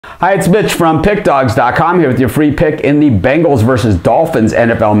Hi, it's Mitch from PickDawgz.com here with your free pick in the Bengals versus Dolphins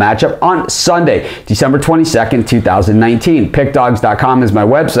NFL matchup on Sunday, December 22nd, 2019. PickDawgz.com is my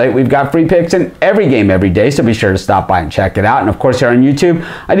website. We've got free picks in every game every day, so be sure to stop by and check it out. And of course, here on YouTube,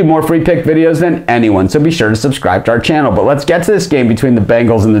 I do more free pick videos than anyone, so be sure to subscribe to our channel. But let's get to this game between the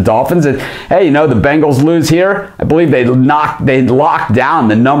Bengals and the Dolphins. And hey, you know, the Bengals lose here. I believe they locked down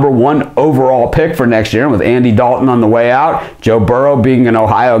the #1 overall pick for next year, and with Andy Dalton on the way out, Joe Burrow being an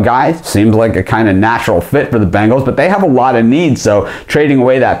Ohio guy, seems like a kind of natural fit for the Bengals, but they have a lot of needs, so trading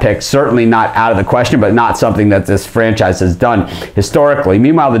away that pick certainly not out of the question, but not something that this franchise has done historically.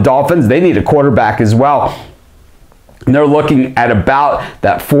 Meanwhile, the Dolphins, they need a quarterback as well. And they're looking at about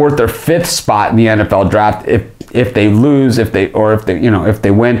that 4th or 5th spot in the NFL draft if they lose, if they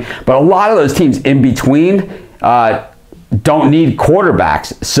win. But a lot of those teams in between don't need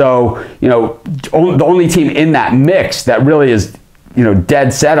quarterbacks. So, you know, the only team in that mix that really is, you know,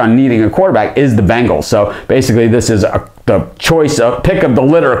 dead set on needing a quarterback is the Bengals. So basically this is the choice of pick of the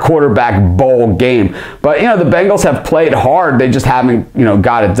litter quarterback bowl game. But, you know, the Bengals have played hard. They just haven't, you know,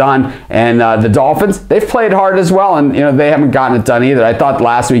 got it done. And the Dolphins, they've played hard as well, and, you know, they haven't gotten it done either. I thought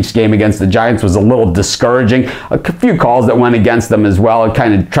last week's game against the Giants was a little discouraging. A few calls that went against them as well,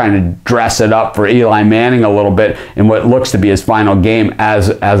 kind of trying to dress it up for Eli Manning a little bit in what looks to be his final game as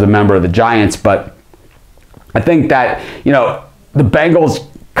a member of the Giants. But I think that, you know, the Bengals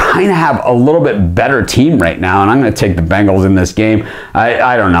kind of have a little bit better team right now, and I'm going to take the Bengals in this game.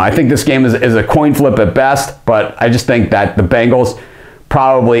 I don't know. I think this game is a coin flip at best, but I just think that the Bengals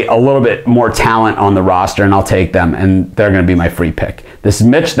probably a little bit more talent on the roster, and I'll take them, and they're going to be my free pick. This is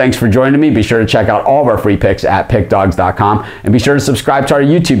Mitch. Thanks for joining me. Be sure to check out all of our free picks at PickDawgz.com, and be sure to subscribe to our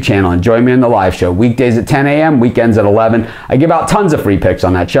YouTube channel and join me in the live show weekdays at 10 a.m., weekends at 11. I give out tons of free picks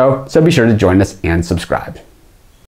on that show, so be sure to join us and subscribe.